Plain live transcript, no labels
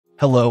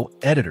Hello,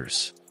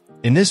 editors.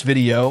 In this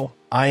video,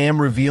 I am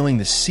revealing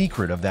the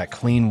secret of that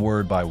clean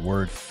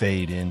word-by-word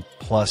fade-in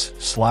plus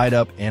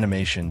slide-up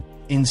animation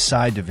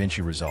inside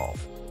DaVinci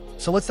Resolve.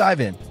 So let's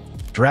dive in.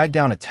 Drag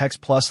down a Text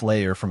Plus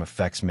layer from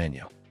Effects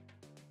menu.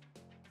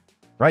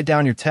 Write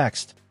down your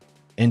text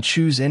and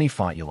choose any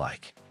font you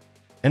like,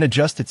 and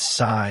adjust its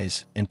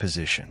size and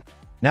position.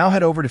 Now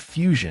head over to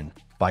Fusion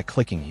by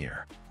clicking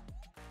here.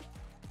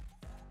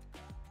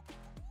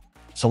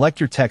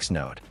 Select your text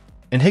node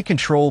and hit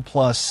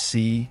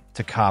Ctrl+C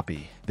to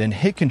copy, then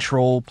hit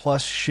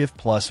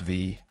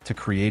Ctrl+Shift+V to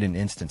create an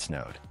instance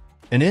node.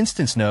 An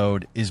instance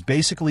node is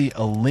basically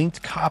a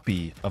linked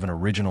copy of an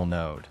original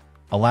node,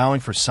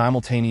 allowing for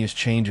simultaneous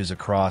changes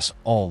across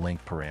all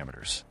linked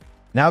parameters.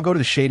 Now go to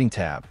the Shading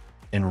tab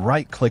and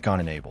right-click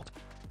on Enabled.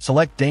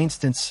 Select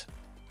Instance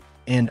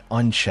and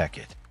uncheck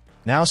it.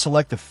 Now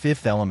select the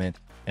fifth element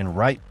and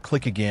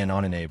right-click again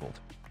on Enabled.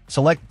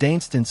 Select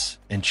Instance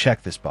and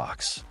check this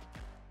box.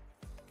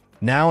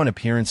 Now in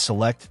Appearance,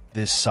 select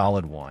this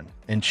solid one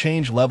and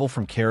change level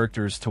from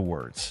characters to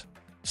words.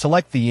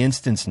 Select the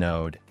instance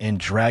node and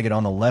drag it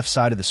on the left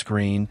side of the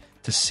screen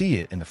to see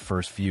it in the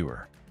first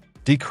viewer.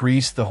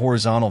 Decrease the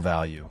horizontal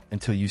value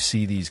until you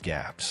see these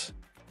gaps.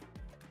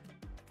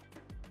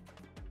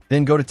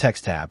 Then go to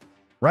Text tab,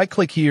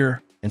 right-click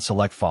here and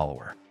select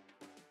Follower.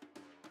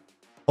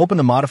 Open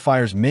the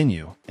Modifiers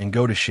menu and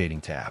go to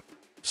Shading tab.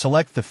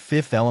 Select the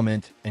fifth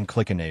element and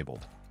click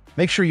Enabled.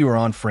 Make sure you are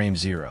on frame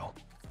 0.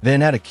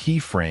 Then add a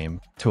keyframe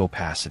to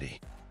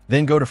opacity.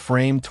 Then go to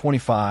frame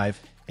 25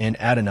 and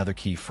add another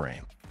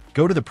keyframe.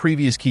 Go to the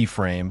previous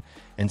keyframe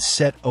and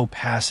set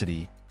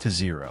opacity to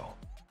 0.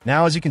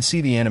 Now, as you can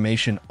see, the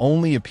animation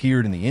only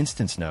appeared in the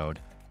instance node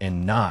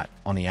and not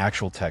on the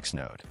actual text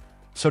node.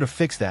 So to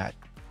fix that,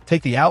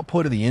 take the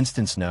output of the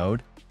instance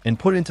node and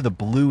put it into the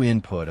blue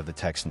input of the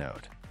text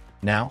node.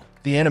 Now,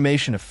 the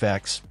animation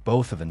affects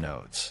both of the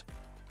nodes.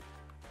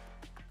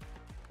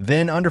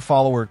 Then under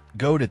Follower,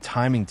 go to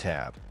Timing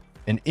tab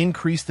and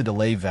increase the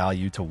delay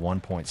value to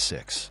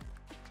 1.6.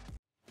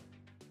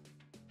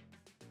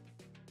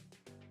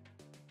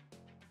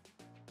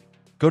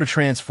 Go to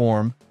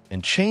Transform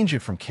and change it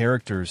from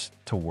characters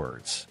to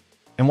words.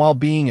 And while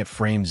being at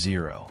frame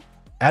 0,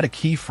 add a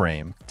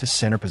keyframe to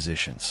center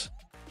positions.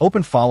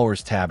 Open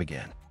Followers tab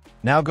again.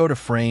 Now go to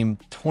frame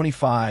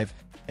 25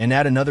 and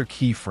add another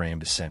keyframe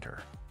to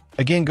center.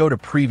 Again, go to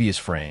Previous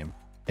Frame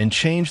and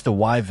change the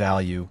Y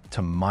value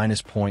to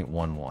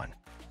 -0.11.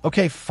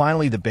 Okay,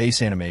 finally the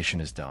base animation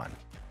is done.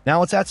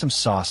 Now let's add some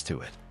sauce to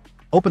it.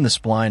 Open the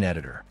Spline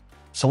editor.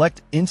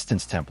 Select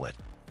Instance Template.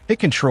 Hit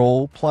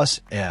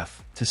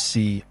Ctrl+F to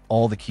see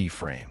all the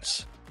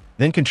keyframes.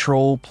 Then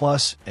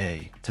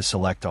Ctrl+A to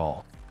select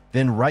all.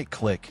 Then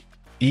right-click,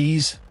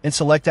 Ease, and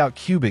select out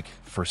Cubic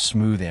for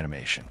smooth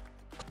animation.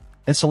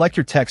 And select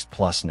your Text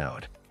Plus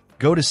node.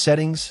 Go to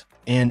Settings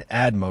and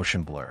add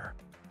Motion Blur.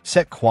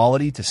 Set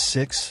Quality to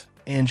 6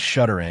 and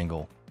Shutter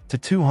Angle to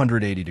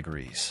 280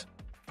 degrees.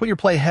 Put your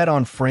playhead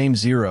on frame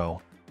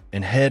 0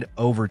 and head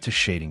over to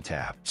Shading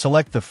tab.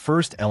 Select the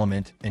first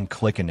element and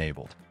click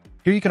Enabled.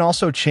 Here you can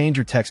also change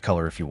your text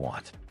color if you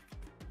want.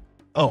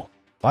 Oh,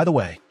 by the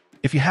way,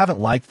 if you haven't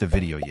liked the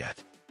video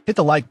yet, hit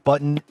the like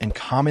button and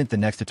comment the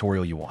next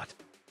tutorial you want.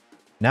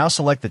 Now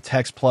select the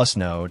Text Plus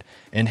node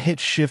and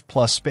hit Shift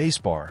plus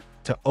Spacebar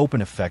to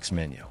open Effects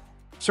menu.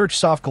 Search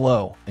Soft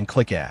Glow and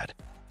click Add.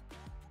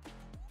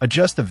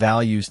 Adjust the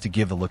values to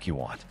give the look you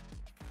want.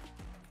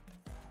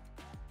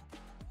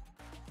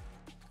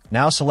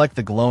 Now select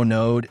the Glow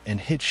node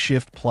and hit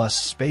Shift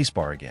plus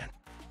Spacebar again.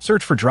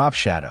 Search for Drop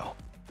Shadow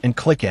and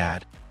click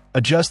Add.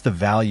 Adjust the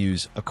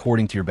values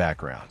according to your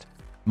background.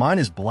 Mine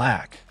is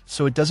black,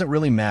 so it doesn't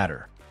really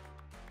matter.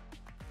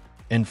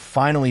 And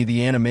finally,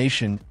 the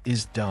animation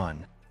is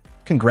done.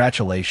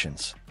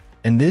 Congratulations.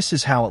 And this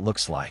is how it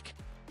looks like.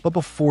 But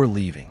before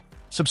leaving,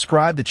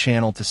 subscribe to the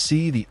channel to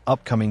see the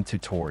upcoming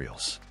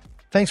tutorials.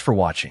 Thanks for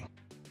watching.